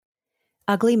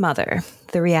Ugly Mother,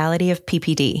 The Reality of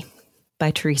PPD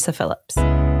by Teresa Phillips.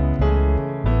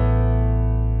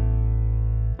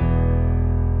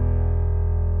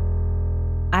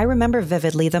 I remember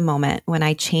vividly the moment when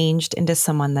I changed into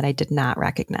someone that I did not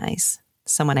recognize,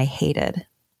 someone I hated,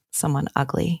 someone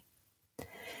ugly.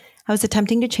 I was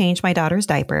attempting to change my daughter's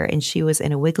diaper, and she was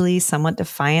in a wiggly, somewhat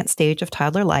defiant stage of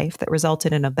toddler life that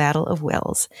resulted in a battle of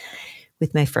wills,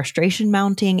 with my frustration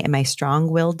mounting and my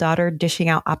strong-willed daughter dishing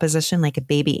out opposition like a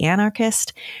baby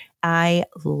anarchist. I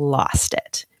lost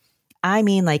it. I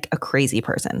mean, like a crazy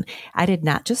person. I did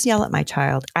not just yell at my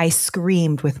child. I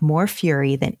screamed with more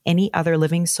fury than any other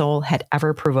living soul had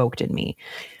ever provoked in me.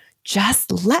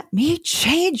 Just let me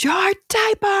change your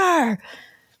diaper.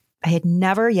 I had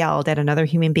never yelled at another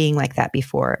human being like that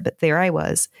before, but there I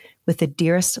was with the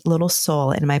dearest little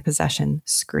soul in my possession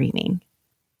screaming.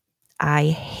 I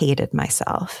hated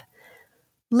myself.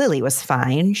 Lily was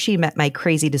fine. She met my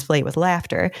crazy display with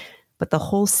laughter, but the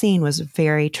whole scene was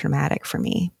very traumatic for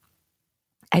me.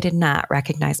 I did not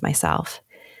recognize myself.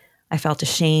 I felt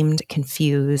ashamed,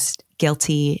 confused,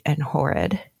 guilty, and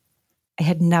horrid. I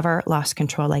had never lost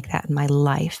control like that in my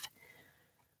life.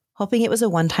 Hoping it was a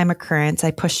one-time occurrence, I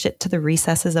pushed it to the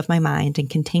recesses of my mind and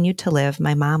continued to live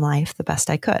my mom life the best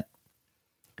I could.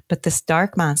 But this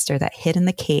dark monster that hid in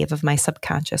the cave of my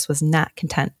subconscious was not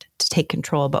content to take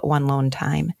control but one lone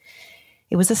time.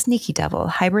 It was a sneaky devil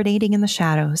hibernating in the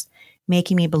shadows,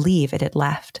 making me believe it had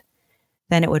left.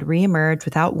 Then it would reemerge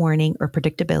without warning or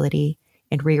predictability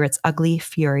and rear its ugly,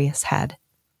 furious head.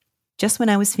 Just when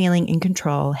I was feeling in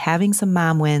control, having some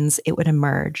mom wins, it would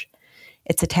emerge.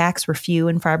 Its attacks were few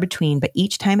and far between, but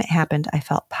each time it happened, I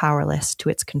felt powerless to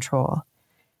its control.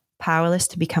 Powerless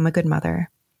to become a good mother.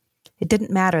 It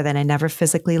didn't matter that I never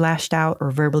physically lashed out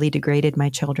or verbally degraded my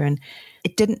children.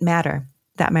 It didn't matter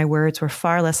that my words were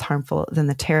far less harmful than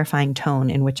the terrifying tone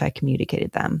in which I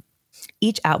communicated them.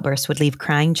 Each outburst would leave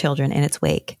crying children in its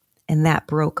wake, and that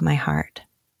broke my heart.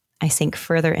 I sank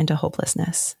further into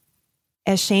hopelessness.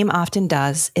 As shame often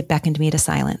does, it beckoned me to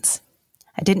silence.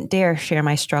 I didn't dare share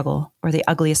my struggle or the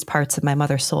ugliest parts of my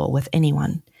mother's soul with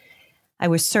anyone. I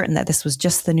was certain that this was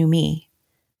just the new me.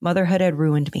 Motherhood had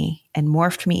ruined me and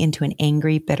morphed me into an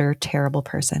angry, bitter, terrible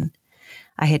person.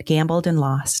 I had gambled and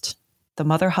lost. The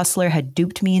mother hustler had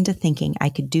duped me into thinking I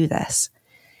could do this.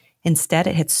 Instead,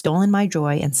 it had stolen my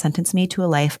joy and sentenced me to a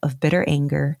life of bitter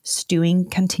anger, stewing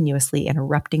continuously and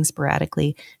erupting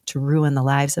sporadically to ruin the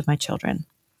lives of my children.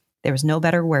 There was no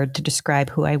better word to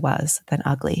describe who I was than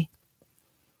ugly.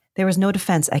 There was no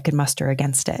defense I could muster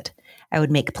against it. I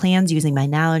would make plans using my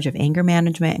knowledge of anger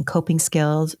management and coping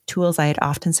skills, tools I had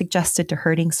often suggested to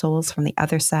hurting souls from the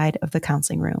other side of the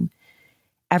counseling room.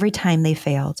 Every time they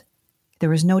failed. There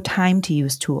was no time to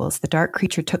use tools. The dark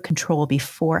creature took control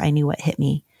before I knew what hit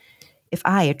me. If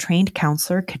I, a trained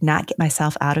counselor, could not get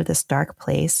myself out of this dark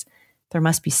place, there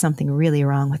must be something really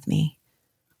wrong with me.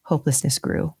 Hopelessness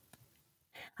grew.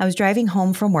 I was driving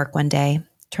home from work one day,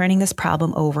 turning this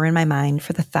problem over in my mind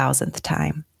for the 1,000th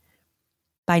time.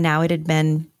 By now, it had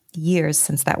been years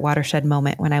since that watershed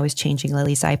moment when I was changing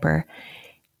Lily's diaper,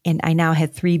 and I now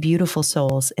had 3 beautiful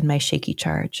souls in my shaky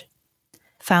charge.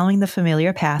 Following the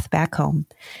familiar path back home,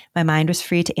 my mind was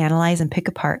free to analyze and pick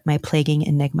apart my plaguing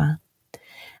enigma.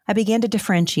 I began to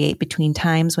differentiate between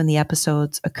times when the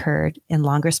episodes occurred and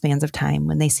longer spans of time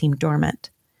when they seemed dormant.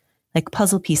 Like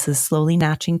puzzle pieces slowly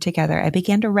notching together, I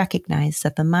began to recognize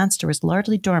that the monster was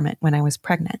largely dormant when I was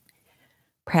pregnant.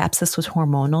 Perhaps this was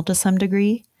hormonal to some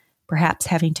degree, perhaps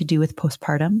having to do with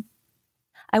postpartum.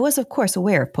 I was, of course,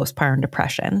 aware of postpartum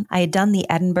depression. I had done the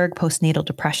Edinburgh Postnatal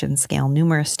Depression Scale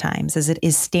numerous times, as it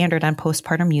is standard on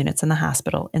postpartum units in the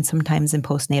hospital and sometimes in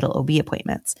postnatal OB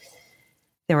appointments.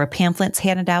 There were pamphlets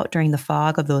handed out during the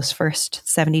fog of those first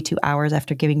 72 hours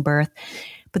after giving birth,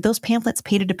 but those pamphlets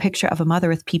painted a picture of a mother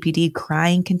with PPD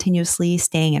crying continuously,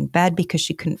 staying in bed because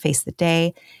she couldn't face the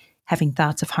day, having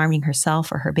thoughts of harming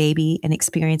herself or her baby, and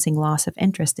experiencing loss of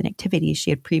interest in activities she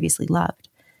had previously loved.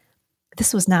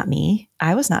 This was not me.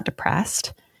 I was not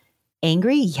depressed.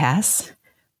 Angry? Yes.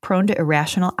 Prone to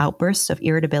irrational outbursts of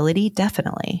irritability?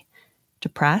 Definitely.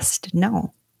 Depressed?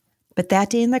 No. But that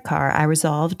day in the car, I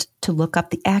resolved to look up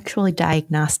the actual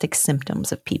diagnostic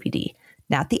symptoms of PPD,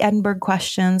 not the Edinburgh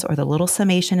questions or the little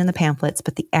summation in the pamphlets,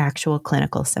 but the actual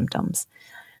clinical symptoms.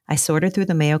 I sorted through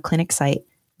the Mayo Clinic site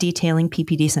detailing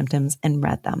PPD symptoms and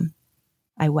read them.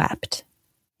 I wept.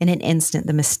 In an instant,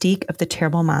 the mystique of the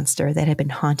terrible monster that had been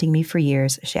haunting me for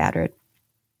years shattered.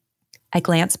 I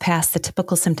glanced past the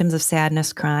typical symptoms of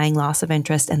sadness, crying, loss of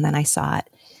interest, and then I saw it.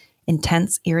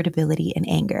 Intense irritability and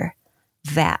anger.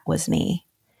 That was me.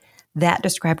 That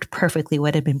described perfectly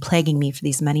what had been plaguing me for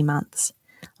these many months.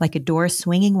 Like a door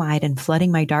swinging wide and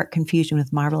flooding my dark confusion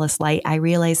with marvelous light, I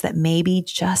realized that maybe,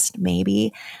 just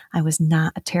maybe, I was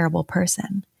not a terrible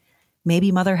person.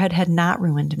 Maybe motherhood had not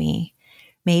ruined me.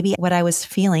 Maybe what I was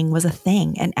feeling was a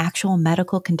thing, an actual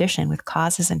medical condition with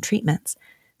causes and treatments,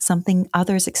 something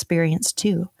others experienced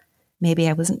too. Maybe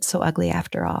I wasn't so ugly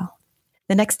after all.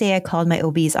 The next day, I called my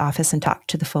OB's office and talked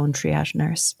to the phone triage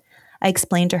nurse. I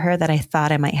explained to her that I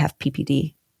thought I might have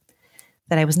PPD,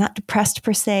 that I was not depressed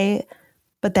per se,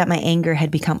 but that my anger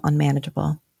had become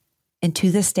unmanageable. And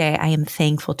to this day, I am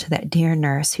thankful to that dear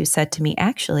nurse who said to me,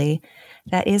 actually,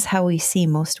 that is how we see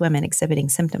most women exhibiting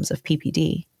symptoms of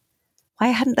PPD. Why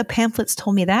hadn't the pamphlets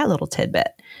told me that little tidbit?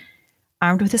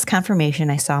 Armed with this confirmation,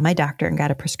 I saw my doctor and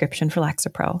got a prescription for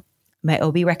Lexapro. My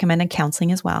OB recommended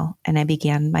counseling as well, and I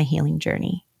began my healing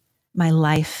journey. My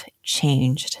life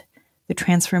changed. The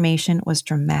transformation was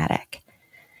dramatic.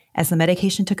 As the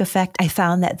medication took effect, I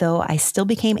found that though I still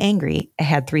became angry, I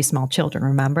had 3 small children,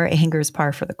 remember? Anger is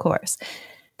par for the course.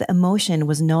 The emotion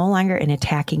was no longer an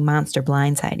attacking monster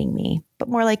blindsiding me, but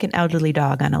more like an elderly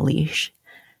dog on a leash.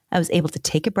 I was able to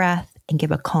take a breath and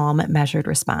give a calm, measured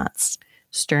response.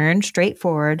 Stern,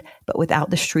 straightforward, but without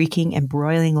the shrieking and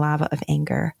broiling lava of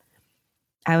anger.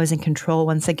 I was in control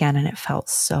once again, and it felt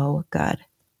so good.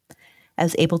 I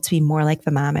was able to be more like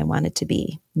the mom I wanted to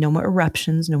be. No more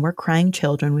eruptions, no more crying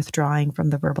children withdrawing from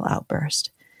the verbal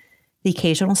outburst. The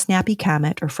occasional snappy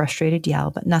comment or frustrated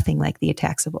yell, but nothing like the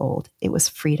attacks of old. It was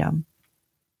freedom.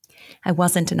 I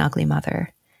wasn't an ugly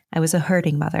mother. I was a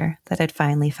hurting mother that had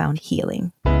finally found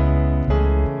healing.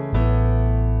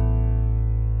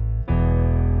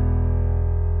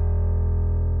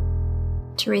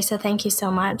 Teresa, thank you so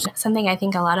much. Something I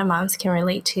think a lot of moms can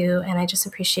relate to, and I just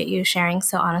appreciate you sharing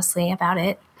so honestly about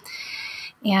it.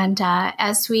 And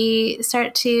as we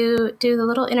start to do the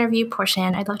little interview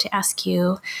portion, I'd love to ask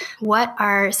you, what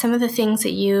are some of the things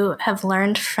that you have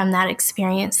learned from that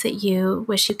experience that you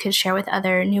wish you could share with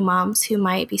other new moms who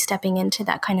might be stepping into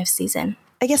that kind of season?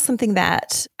 I guess something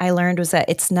that I learned was that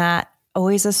it's not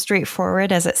always as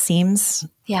straightforward as it seems.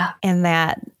 Yeah. And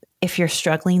that if you're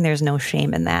struggling, there's no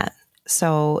shame in that.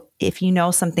 So if you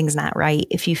know something's not right,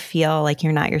 if you feel like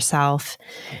you're not yourself,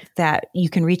 that you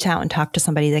can reach out and talk to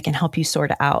somebody that can help you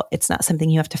sort it out. It's not something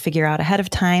you have to figure out ahead of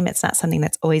time. It's not something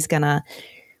that's always going to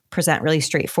present really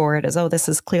straightforward as, oh, this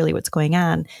is clearly what's going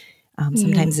on.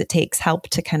 Sometimes it takes help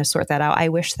to kind of sort that out. I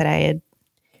wish that I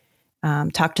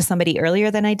had talked to somebody earlier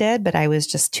than I did, but I was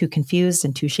just too confused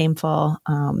and too shameful.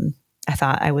 I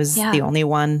thought I was the only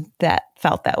one that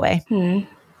felt that way.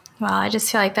 Well, I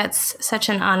just feel like that's such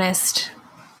an honest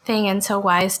thing and so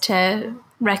wise to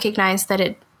recognize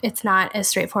that it's not as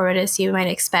straightforward as you might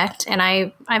expect. And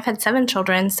I've had 7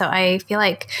 children, so I feel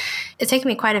like it's taken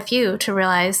me quite a few to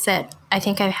realize that I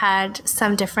think I've had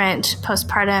some different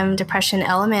postpartum depression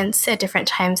elements at different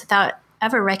times without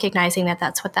ever recognizing that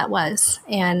that's what that was.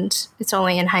 And it's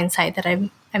only in hindsight that I'm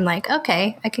like,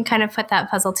 okay, I can kind of put that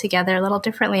puzzle together a little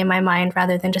differently in my mind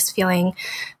rather than just feeling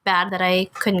bad that I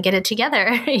couldn't get it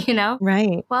together, you know?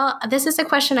 Right. Well, this is a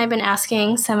question I've been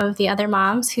asking some of the other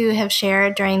moms who have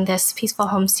shared during this Peaceful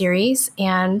Home series.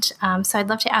 And so I'd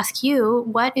love to ask you,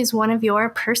 what is one of your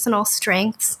personal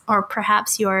strengths or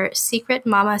perhaps your secret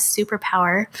mama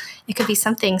superpower? It could be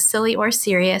something silly or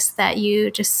serious that you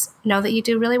just know that you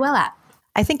do really well at.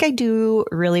 I think I do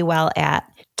really well at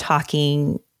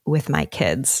talking with my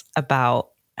kids about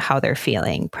how they're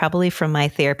feeling, probably from my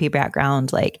therapy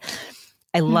background. Like,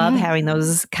 I love having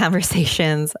those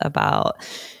conversations about,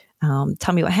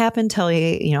 tell me what happened, tell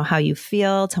me, how you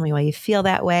feel, tell me why you feel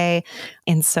that way.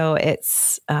 And so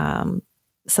it's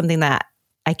something that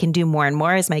I can do more and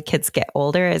more as my kids get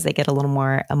older, as they get a little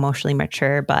more emotionally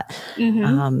mature. But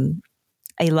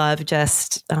I love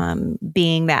just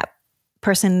being that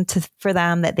person for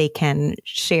them, that they can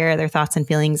share their thoughts and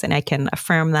feelings, and I can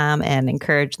affirm them and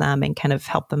encourage them and kind of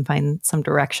help them find some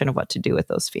direction of what to do with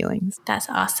those feelings. That's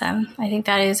awesome. I think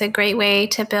that is a great way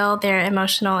to build their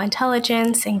emotional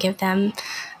intelligence and give them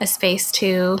a space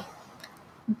to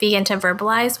begin to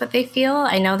verbalize what they feel.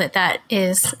 I know that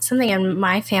is something in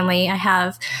my family. I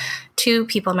have 2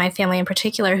 people in my family in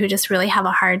particular who just really have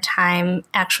a hard time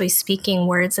actually speaking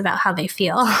words about how they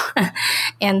feel.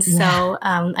 And so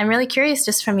I'm really curious,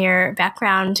 just from your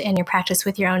background and your practice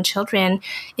with your own children,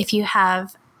 if you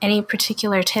have any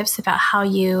particular tips about how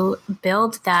you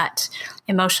build that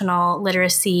emotional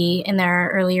literacy in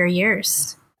their earlier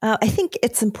years. I think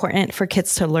it's important for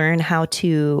kids to learn how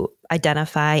to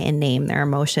identify and name their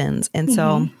emotions. And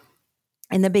so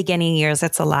in the beginning years,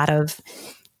 that's a lot of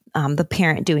the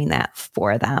parent doing that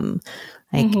for them.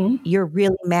 Like, you're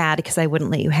really mad because I wouldn't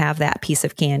let you have that piece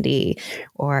of candy,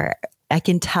 or I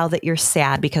can tell that you're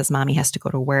sad because mommy has to go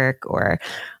to work, or,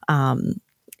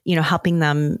 helping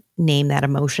them name that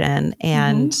emotion.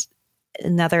 And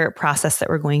another process that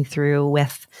we're going through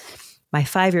with my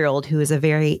 5-year-old, who is a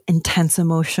very intense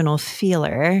emotional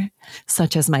feeler,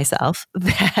 such as myself,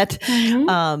 that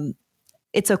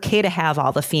it's okay to have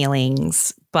all the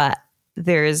feelings, but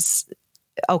there's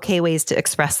okay ways to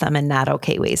express them and not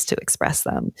okay ways to express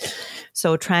them.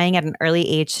 So trying at an early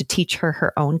age to teach her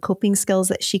her own coping skills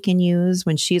that she can use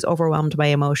when she's overwhelmed by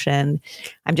emotion.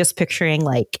 I'm just picturing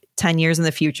like 10 years in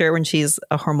the future when she's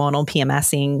a hormonal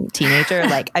PMSing teenager.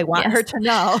 Like I want her to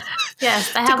know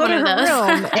yes, I to have go one to of her those.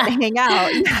 room and hang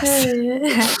out.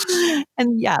 Yes.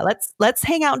 And yeah, let's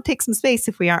hang out and take some space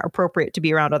if we aren't appropriate to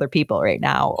be around other people right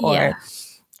now. Or,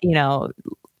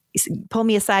 pull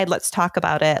me aside. Let's talk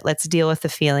about it. Let's deal with the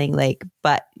feeling.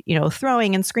 But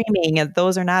throwing and screaming,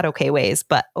 those are not okay ways,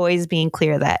 but always being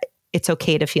clear that it's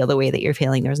okay to feel the way that you're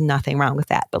feeling. There's nothing wrong with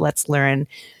that, but let's learn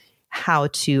how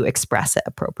to express it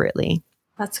appropriately.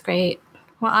 That's great.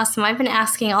 Well, awesome. I've been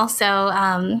asking also,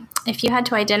 if you had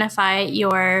to identify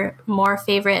your more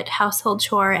favorite household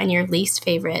chore and your least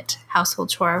favorite household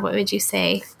chore, what would you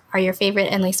say are your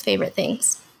favorite and least favorite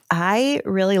things? I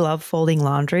really love folding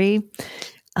laundry.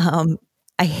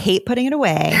 I hate putting it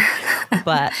away,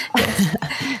 but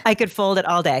I could fold it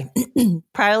all day.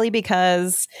 Probably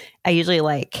because I usually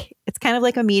it's kind of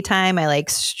like a me time. I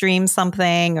stream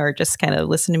something or just kind of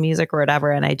listen to music or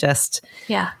whatever. And I just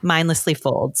mindlessly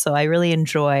fold. So I really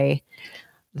enjoy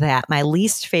that. My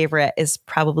least favorite is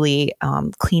probably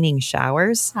cleaning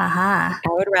showers. I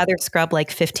would rather scrub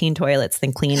 15 toilets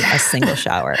than clean a single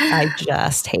shower. I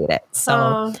just hate it.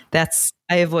 So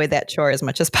I avoid that chore as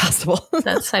much as possible.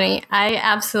 That's funny. I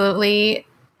absolutely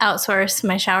outsource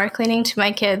my shower cleaning to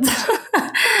my kids.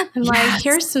 I'm like,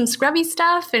 here's some scrubby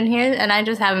stuff and I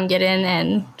just have them get in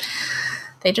and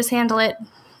they just handle it.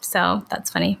 So that's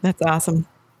funny. That's awesome.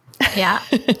 Yeah.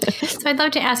 So I'd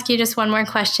love to ask you just one more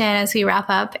question as we wrap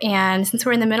up. And since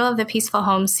we're in the middle of the Peaceful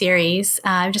Home series,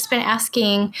 I've just been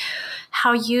asking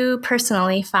how you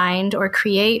personally find or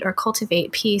create or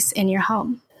cultivate peace in your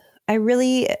home. I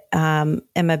really am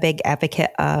a big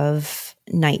advocate of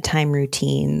nighttime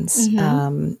routines.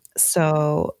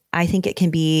 So I think it can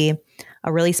be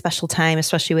a really special time,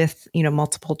 especially with,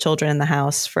 multiple children in the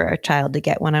house, for a child to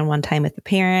get one-on-one time with the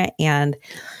parent. And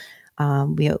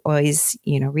we always,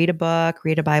 read a book,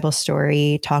 read a Bible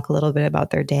story, talk a little bit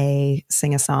about their day,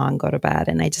 sing a song, go to bed.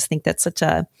 And I just think that's such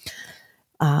a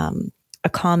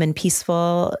calm and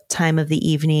peaceful time of the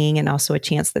evening, and also a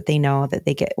chance that they know that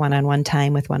they get one-on-one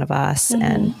time with one of us.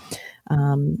 And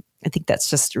I think that's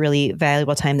just really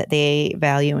valuable time that they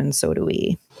value, and so do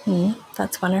we.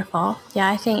 That's wonderful. Yeah,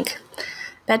 I think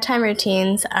bedtime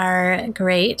routines are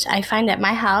great. I find at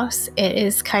my house, it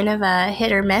is kind of a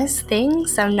hit or miss thing.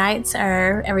 Some nights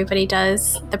everybody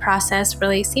does the process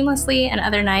really seamlessly, and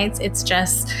other nights it's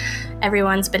just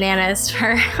everyone's bananas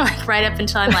for right up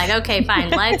until I'm like, okay, fine,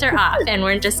 lights are off and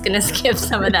we're just going to skip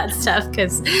some of that stuff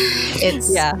because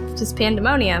it's just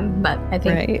pandemonium. But I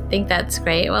think that's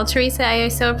great. Well, Teresa, I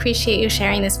so appreciate you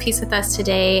sharing this piece with us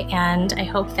today. And I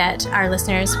hope that our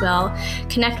listeners will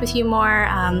connect with you more,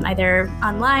 either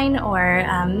online or,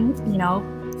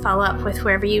 follow up with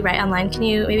wherever you write online. Can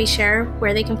you maybe share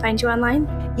where they can find you online?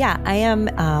 Yeah, I am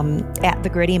at The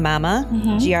Gritty Mama,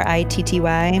 GRITTY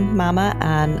Mama,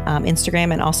 on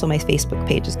Instagram, and also my Facebook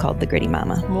page is called The Gritty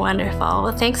Mama. Wonderful.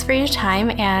 Well, thanks for your time,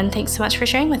 and thanks so much for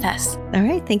sharing with us. All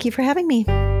right. Thank you for having me.